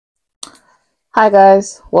Hi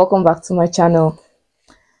guys, welcome back to my channel.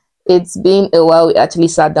 It's been a while we actually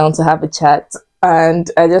sat down to have a chat, and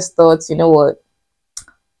I just thought, you know what?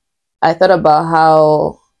 I thought about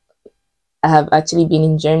how I have actually been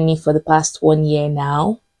in Germany for the past 1 year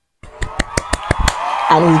now,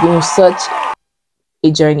 and it's been such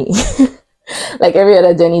a journey. Like every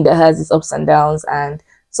other journey that has its ups and downs. And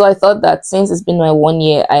so I thought that since it's been my 1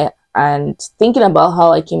 year, and thinking about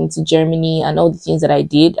how I came to Germany and all the things that I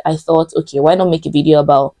did, I thought, okay, why not make a video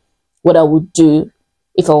about what I would do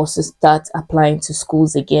if I was to start applying to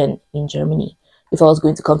schools again in Germany. If I was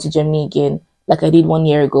going to come to Germany again, like I did 1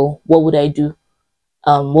 year ago, what would I do?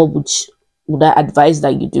 What would I advise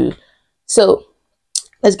that you do? So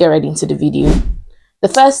let's get right into the video. The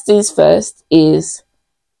first things first is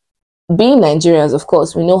being Nigerians. Of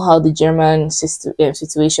course, we know how the German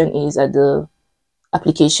situation is at the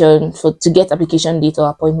application to get application date or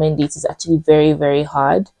appointment date is actually very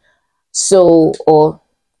hard. So, or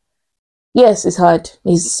yes, it's hard.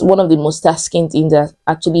 It's one of the most tasking things that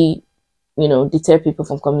actually, deter people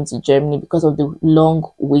from coming to Germany because of the long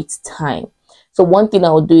wait time. So one thing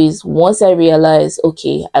I would do is once I realize,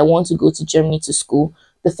 okay, I want to go to Germany to school,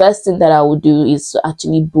 the first thing that I would do is to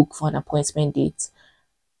actually book for an appointment date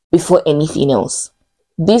before anything else.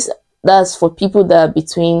 That's for people that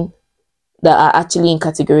are actually in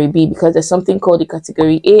category B, because there's something called the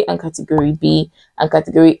category A and category B, and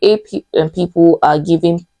category A people are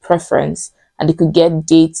given preference and they could get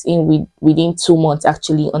dates within 2 months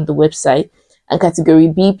actually on the website, and category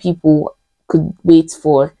B people could wait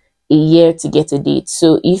for a year to get a date.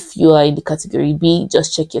 So if you are in the category B,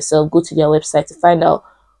 just check yourself, go to their website to find out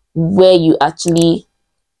where you actually,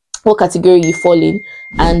 what category you fall in,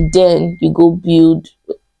 and then you go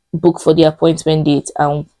book for the appointment date,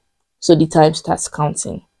 and so the time starts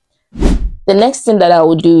counting. The next thing that I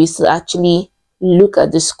will do is to actually look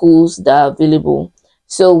at the schools that are available.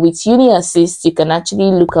 So with Uni Assist, you can actually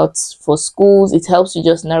look out for schools. It helps you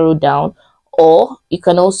just narrow down, or you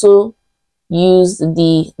can also use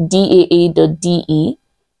the daa.de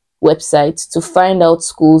website to find out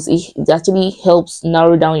schools. It actually helps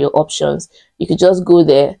narrow down your options. You could just go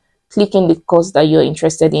there, click in the course that you're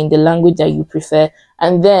interested in, the language that you prefer,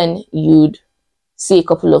 and then you'd see a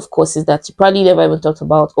couple of courses that you probably never even talked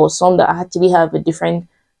about, or some that actually have a different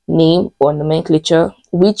name or nomenclature,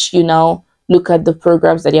 which you now look at the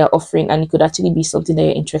programs that they are offering, and it could actually be something that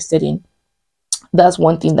you're interested in. That's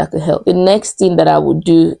one thing that could help. The next thing that I would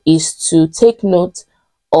do is to take note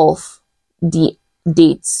of the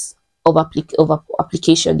dates of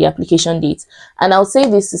application, the application dates. And I'll say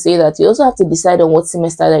this to say that you also have to decide on what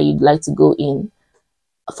semester that you'd like to go in.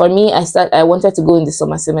 For me, I wanted to go in the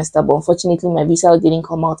summer semester, but unfortunately my visa didn't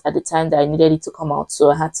come out at the time that I needed it to come out.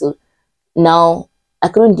 So I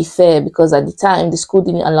couldn't defer, because at the time the school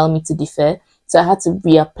didn't allow me to defer. So I had to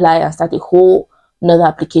reapply and start a whole another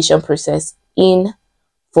application process in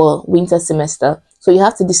for winter semester. So you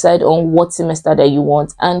have to decide on what semester that you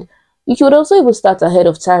want, and you could also even start ahead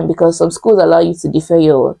of time, because some schools allow you to defer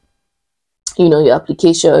your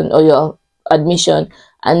application or your admission,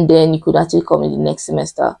 and then you could actually come in the next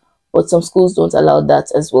semester. But some schools don't allow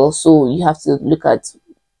that as well. So you have to look at,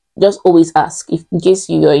 just always ask. If in case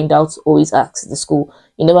you're in doubt, always ask the school.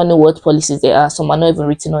 You never know what policies there are. Some are not even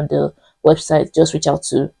written on the website. Just reach out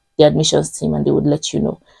to the admissions team and they would let you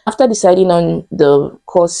know. After deciding on the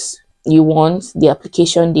course you want, the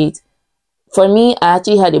application date, for me, I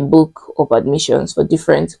actually had a book of admissions for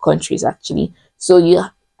different countries actually. So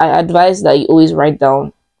I advise that you always write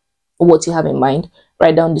down what you have in mind,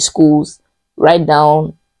 write down the schools, write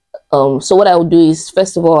down so what I will do is,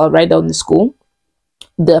 first of all, I'll write down the school,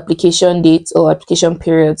 the application date or application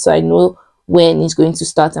period, so I know when it's going to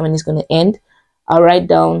start and when it's going to end. I'll write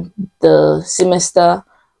down the semester,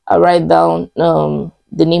 I'll write down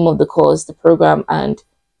the name of the course, the program, and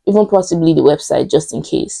even possibly the website, just in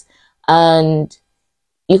case. And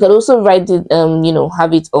you can also write it,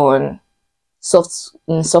 have it on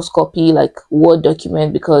soft copy, like Word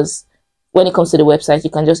document, because when it comes to the website, you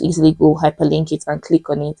can just easily go hyperlink it and click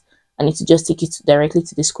on it, and it will just take you directly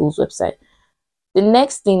to the school's website. The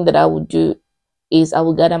next thing that I would do is I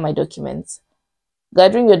will gather my documents.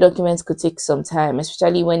 Gathering your documents could take some time,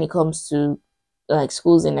 especially when it comes to like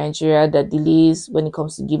schools in Nigeria that delays when it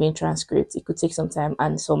comes to giving transcripts. It could take some time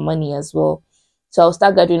and some money as well. So I'll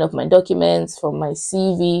start gathering up my documents, from my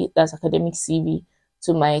CV, that's academic CV,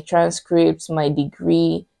 to my transcripts, my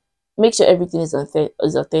degree. Make sure everything is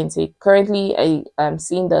authentic. Currently, I am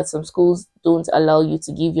seeing that some schools don't allow you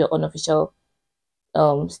to give your unofficial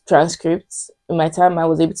transcripts. In my time, I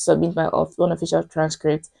was able to submit my unofficial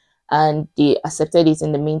transcript, and they accepted it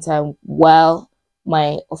in the meantime while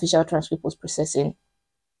my official transcript was processing.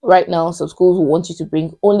 Right now, some schools will want you to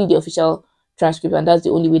bring only the official transcript, and that's the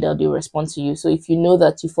only way that they respond to you. So if you know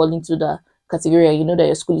that you fall into the category and you know that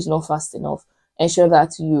your school is not fast enough, ensure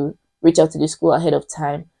that you reach out to the school ahead of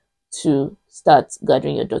time to start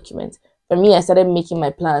gathering your documents. For me, I started making my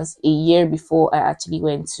plans a year before I actually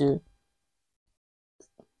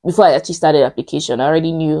started application. I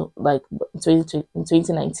already knew, like, in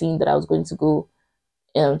 2019 that I was going to go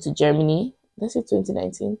to Germany. Let's say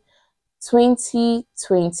 2019.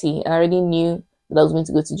 2020, I already knew that I was going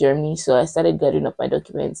to go to Germany, so I started gathering up my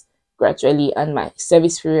documents gradually. And my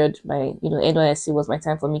service period, my NYSC, was my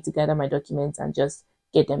time for me to gather my documents and just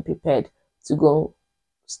get them prepared to go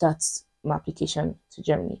start my application to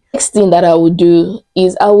Germany. Next thing that I would do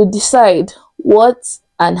is I would decide what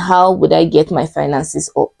and how would I get my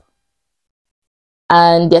finances up.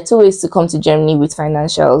 And there are two ways to come to Germany with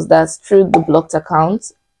financials. That's through the blocked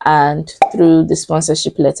account and through the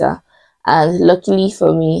sponsorship letter. And luckily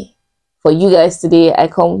for me, for you guys today, I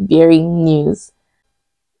come bearing news.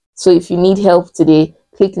 So if you need help today,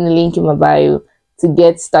 click on the link in my bio to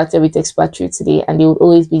get started with Expatrio today, and they will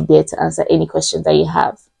always be there to answer any questions that you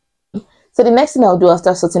have. So the next thing I'll do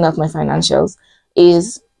after sorting out my financials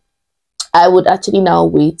is I would actually now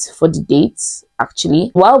wait for the dates.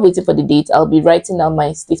 Actually, while waiting for the date, I'll be writing down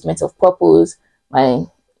my statement of purpose, why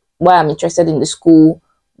I'm interested in the school,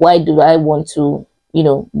 why do I want to,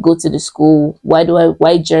 go to the school, why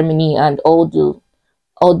Germany, and all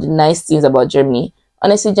the nice things about Germany.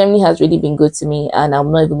 Honestly, Germany has really been good to me, and I'm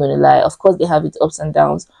not even going to lie. Of course, they have its ups and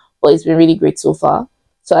downs, but it's been really great so far.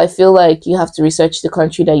 So I feel like you have to research the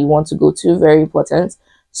country that you want to go to, very important,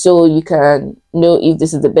 so you can know if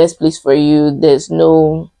this is the best place for you.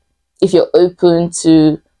 If you're open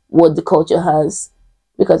to what the culture has,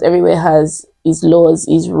 because everywhere has its laws,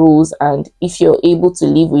 its rules, and if you're able to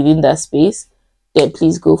live within that space, then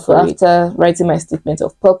please go for it. After writing my statement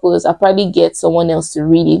of purpose, I'll probably get someone else to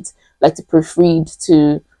read it, like to proofread,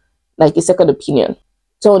 to like a second opinion.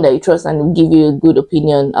 Someone that you trust and will give you a good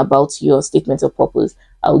opinion about your statement of purpose.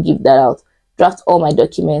 I will give that out. Draft all my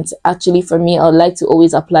documents. Actually, for me, I would like to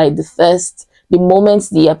always apply the moment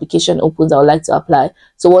the application opens. I would like to apply.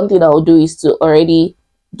 So one thing I will do is to already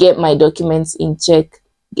get my documents in check.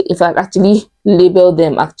 In fact, actually label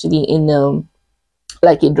them actually in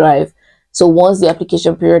like a drive. So once the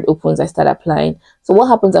application period opens, I start applying. So what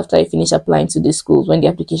happens after I finish applying to the schools when the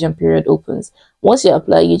application period opens? Once you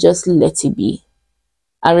apply, you just let it be.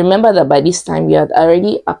 And remember that by this time you had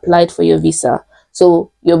already applied for your visa.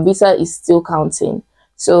 So your visa is still counting.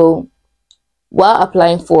 So while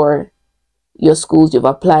applying for your schools you've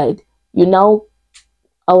applied, I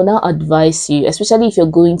will now advise you, especially if you're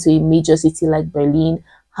going to a major city like Berlin,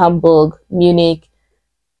 Hamburg, Munich,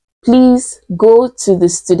 please go to the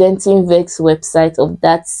Studentenwerk's website of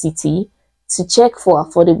that city to check for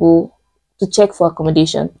accommodation.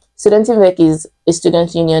 Studentenwerk is a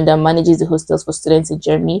student union that manages the hostels for students in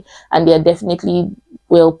Germany, and they are definitely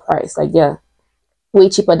well priced. Like, they're way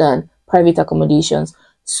cheaper than private accommodations.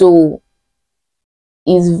 So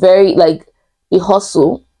it's very, like, the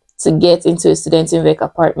hustle to get into a Studentenwerk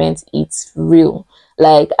apartment, it's real.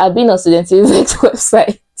 Like, I've been on Studentenwerk's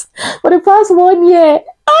website for the past 1 year.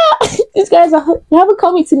 These guys haven't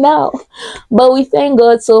come to now, but we thank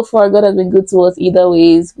God so far. God has been good to us either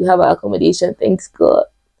ways. We have our accommodation, thanks God.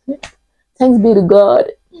 Thanks be to God.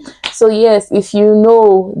 So yes, if you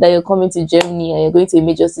know that you're coming to Germany and you're going to a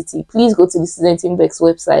major city, please go to the Studentenwerk's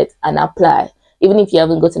website and apply. Even if you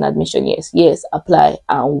haven't gotten admission, yes, apply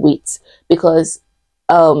and wait. Because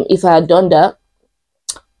if I had done that,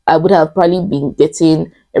 I would have probably been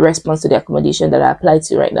getting a response to the accommodation that I applied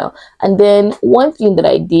to right now. And then one thing that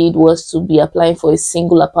I did was to be applying for a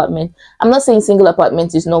single apartment. I'm not saying single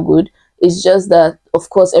apartment is not good. It's just that, of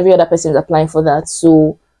course, every other person is applying for that.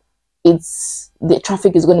 So the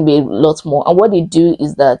traffic is going to be a lot more. And what they do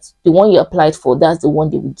is that the one you applied for, that's the one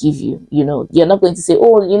they will give you. You're not going to say,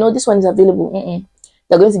 oh, this one is available.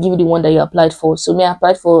 They're going to give you the one that you applied for. So I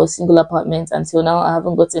applied for a single apartment. Until now, I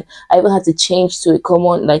even had to change to a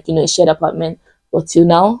common, a shared apartment. But till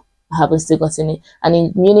now, I haven't still gotten it. And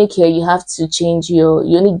in Munich here, you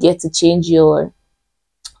only get to change your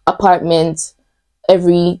apartment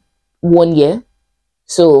every 1 year.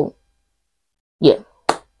 So yeah,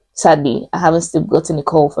 sadly, I haven't still gotten a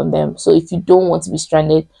call from them. So if you don't want to be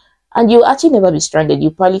stranded, and you'll actually never be stranded,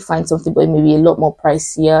 you'll probably find something but maybe a lot more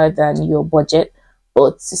pricier than your budget.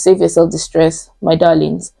 But to save yourself the stress, my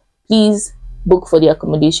darlings, please book for the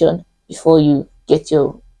accommodation before you get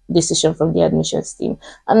your decision from the admissions team.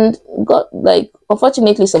 And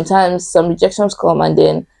unfortunately, sometimes some rejections come and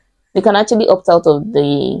then they can actually opt out of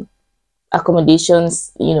the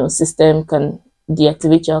accommodations, system can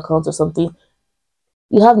deactivate your account or something,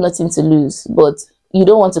 you have nothing to lose. But you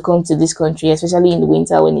don't want to come to this country, especially in the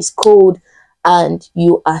winter when it's cold and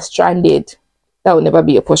you are stranded. That will never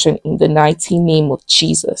be a portion in the mighty name of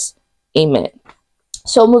Jesus. Amen.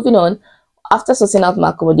 So moving on, after sorting out my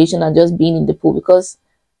accommodation and just being in the pool, because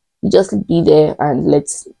you just be there and let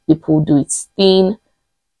the pool do its thing,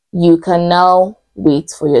 you can now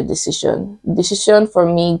wait for your decision. Decision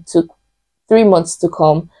for me took 3 months to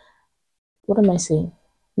come. What am I saying?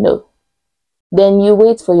 No. Then you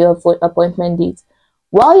wait for your appointment date.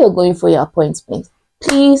 While you're going for your appointment,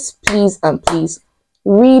 please, please, and please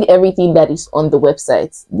read everything that is on the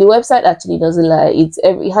website. The website actually doesn't lie. It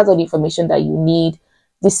has all the information that you need.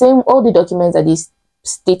 All the documents that is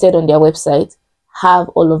stated on their website have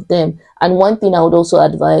all of them. And one thing I would also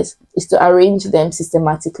advise is to arrange them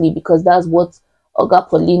systematically, because that's what Oga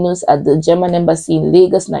Paulinus at the German embassy in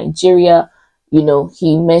Lagos, Nigeria,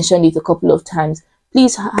 he mentioned it a couple of times.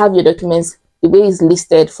 Please have your documents the way it's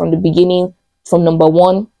listed from the beginning, from number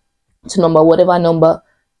 1 to number whatever number.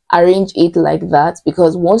 Arrange it like that,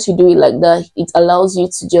 because once you do it like that, it allows you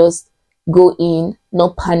to just go in,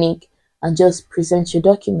 not panic, and just present your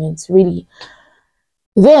documents, really.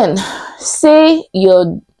 Then, say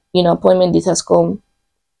your appointment date has come.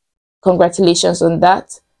 Congratulations on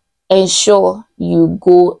that. Ensure you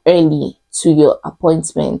go early to your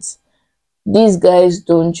appointment. These guys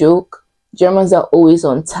don't joke. Germans are always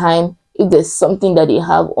on time. If there's something that they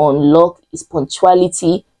have on lock, it's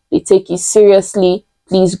punctuality. They take it seriously.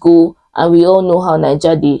 Please go. And we all know how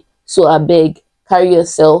Niger dey. So I beg, carry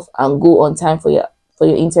yourself and go on time for your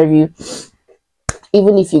interview.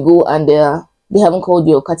 Even if you go and they haven't called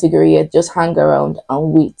your category yet, just hang around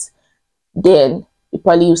and wait. Then you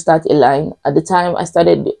probably will start a line. At the time I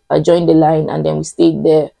joined the line, and then we stayed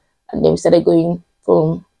there, and then we started going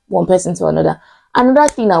from one person to another. Another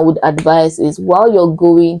thing I would advise is, while you're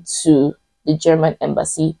going to the German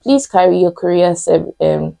embassy, please carry your courier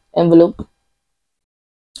envelope.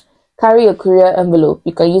 Carry your courier envelope.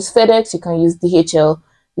 You can use FedEx, you can use DHL,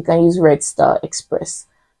 you can use Red Star Express.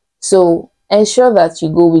 So ensure that you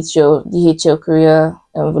go with your DHL courier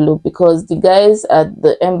envelope, because the guys at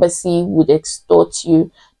the embassy would extort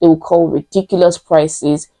you. They will call ridiculous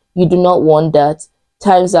prices. You do not want that.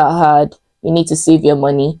 Times are hard. You need to save your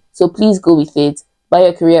money. So please go with it. Buy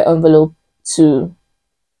your courier envelope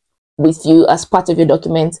with you as part of your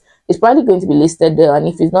document. It's probably going to be listed there, and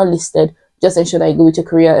if it's not listed, just ensure that you go with your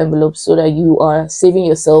courier envelope, so that you are saving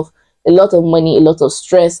yourself a lot of money, a lot of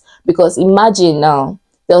stress. Because imagine now,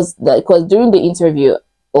 because during the interview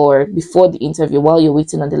or before the interview, while you're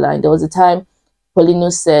waiting on the line, there was a time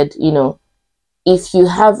Paulinus said, if you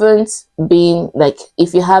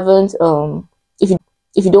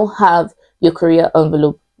don't have your courier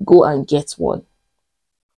envelope, go and get one.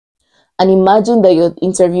 And imagine that your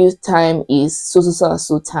interview time is so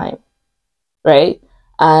time, right?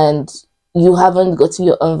 And you haven't gotten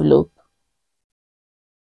your envelope.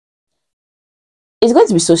 It's going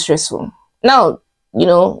to be so stressful. Now,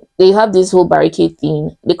 they have this whole barricade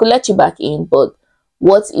thing. They could let you back in, but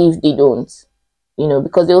what if they don't?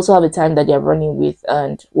 Because they also have a time that they're running with,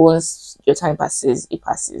 and once your time passes, it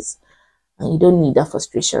passes. And you don't need that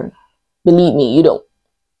frustration. Believe me, you don't.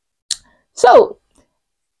 So,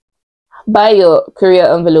 buy your courier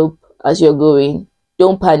envelope as you're going.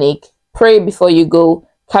 Don't panic. Pray before you go.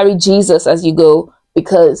 Carry Jesus as you go,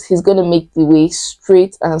 because he's going to make the way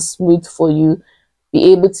straight and smooth for you.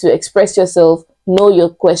 Be able to express yourself, know your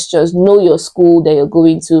questions, know your school that you're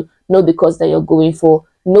going to, know the course that you're going for,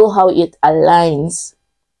 know how it aligns,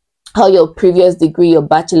 how your previous degree, your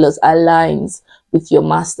bachelor's, aligns with your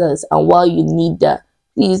master's. And while you need that,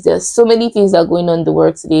 please, there's so many things that are going on in the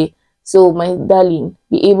world today. So my darling,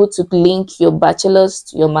 be able to link your bachelor's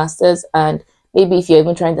to your master's, and maybe if you're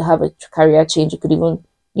even trying to have a career change, you could even,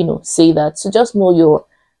 say that. So just know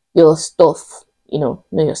your stuff, know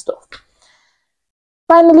your stuff.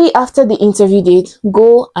 Finally, after the interview date,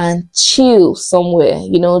 go and chill somewhere.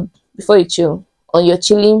 Before you chill, on your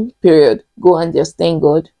chilling period, go and just thank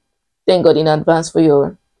God in advance for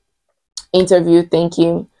your interview. Thank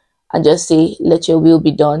him, and just say, let your will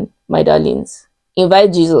be done, my darlings.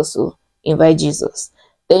 Invite Jesus. Invite Jesus.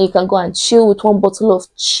 Then you can go and chill with one bottle of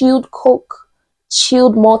chilled Coke,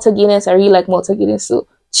 chilled Malta Guinness. I really like Malta Guinness, so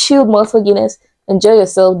chilled Malta Guinness. Enjoy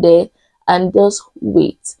yourself there and just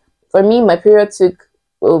wait. For me, my period took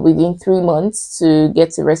within 3 months to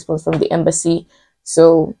get a response from the embassy.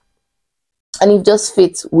 So, and it just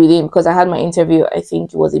fits within, because I had my interview, I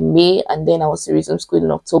think it was in May, and then I was to resume school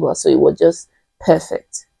in October. So it was just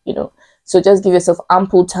perfect, So just give yourself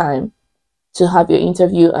ample time to have your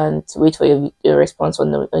interview and to wait for your response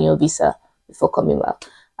on your visa before coming back.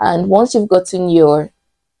 And once you've gotten your,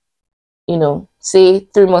 say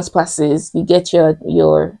 3 months passes, you get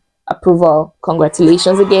your approval.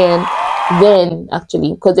 Congratulations again. Then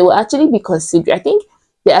actually, because they will actually be considered, I think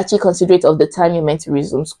they actually consider it of the time you're meant to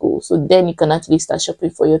resume school. So then you can actually start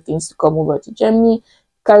shopping for your things to come over to Germany.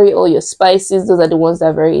 Carry all your spices. Those are the ones that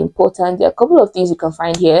are very important. There are a couple of things you can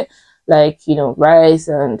find here, like rice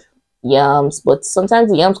and yams, but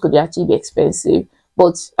sometimes the yams could actually be expensive.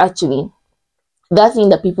 But actually, that thing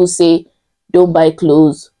that people say, don't buy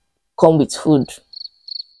clothes, come with food.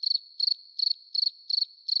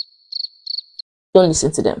 Don't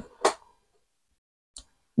listen to them.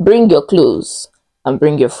 Bring your clothes and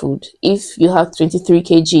bring your food. If you have 23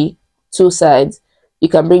 kg, 2 sides, you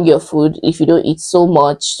can bring your food if you don't eat so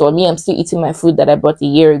much. So me, I'm still eating my food that I bought a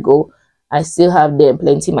year ago. I still have them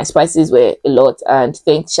plenty. My spices were a lot. And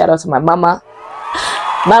shout out to my mama.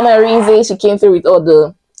 Mama Rinze, she came through with all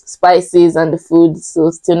the spices and the food.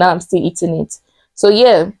 So till now, I'm still eating it. So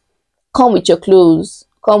yeah, come with your clothes.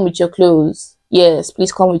 Come with your clothes. Yes,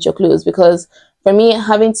 please come with your clothes, because for me,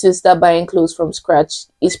 having to start buying clothes from scratch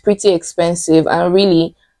is pretty expensive. And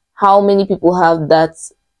really, how many people have that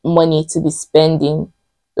money to be spending?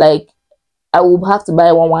 Like, I will have to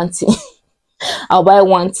buy one thing. I'll buy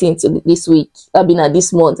one thing this week. I'll be not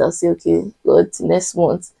this month. I'll say, okay, go to next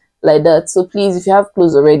month, like that. So please, if you have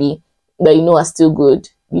clothes already that you know are still good,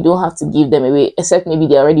 you don't have to give them away, except maybe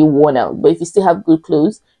they're already worn out. But if you still have good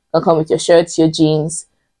clothes, you can come with your shirts, your jeans,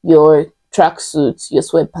 your tracksuits, your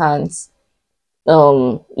sweatpants,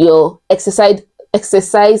 your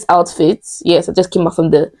exercise outfits. Yes, I just came back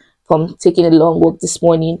from taking a long walk this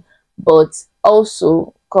morning. But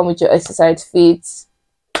also come with your exercise fits.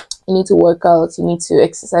 You need to work out, you need to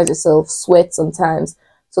exercise yourself, sweat sometimes.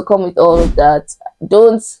 So come with all of that.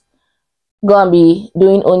 Don't go and be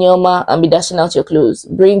doing onyoma and be dashing out your clothes.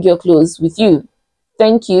 Bring your clothes with you.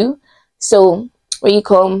 Thank you. So when you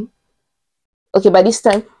come, okay, by this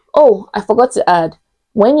time, oh, I forgot to add,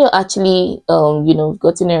 when you're actually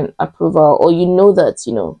gotten an approval, or that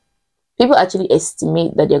people actually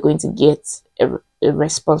estimate that they're going to get a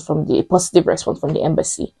response a positive response from the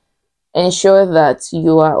embassy, ensure that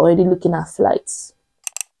you are already looking at flights.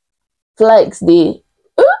 They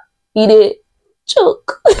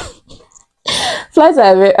choke. Flights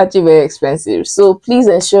are actually very expensive, so please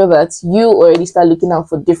ensure that you already start looking out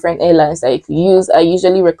for different airlines that you could use. I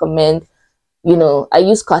usually recommend, I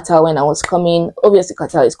used Qatar when I was coming. Obviously,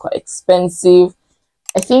 Qatar is quite expensive.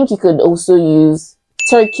 I think you could also use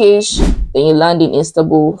Turkish. Then you land in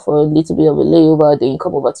Istanbul for a little bit of a layover. Then you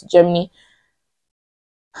come over to Germany.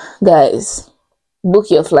 Guys,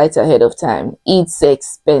 book your flights ahead of time. It's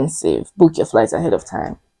expensive. Book your flights ahead of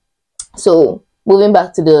time. So, moving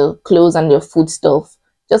back to the clothes and your food stuff,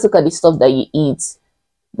 just look at the stuff that you eat.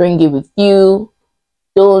 Bring it with you.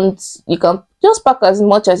 You can just pack as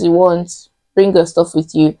much as you want. Bring your stuff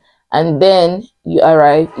with you. And then you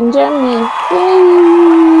arrive in Germany.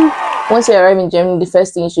 Yay! Once you arrive in Germany, the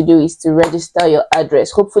first thing you should do is to register your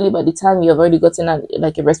address. Hopefully, by the time you've already gotten a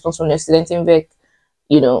response from your Studentenwerk,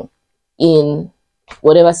 in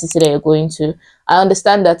whatever city that you're going to. I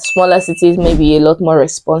understand that smaller cities may be a lot more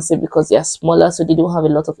responsive because they are smaller, so they don't have a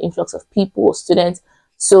lot of influx of people or students.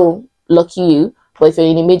 So lucky you. But if you're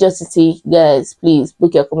in a major city, guys, please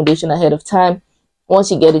book your accommodation ahead of time.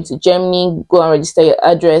 Once you get into Germany, go and register your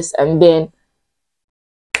address, and then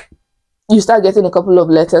you start getting a couple of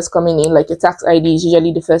letters coming in, like your tax ID is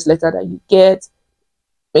usually the first letter that you get.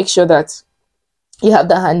 Make sure that you have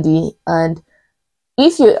that handy. And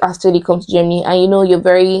if you actually come to Germany and you're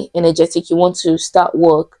very energetic, you want to start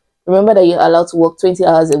work, remember that you're allowed to work 20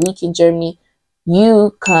 hours a week in Germany.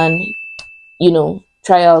 You can,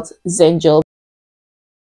 try out Zen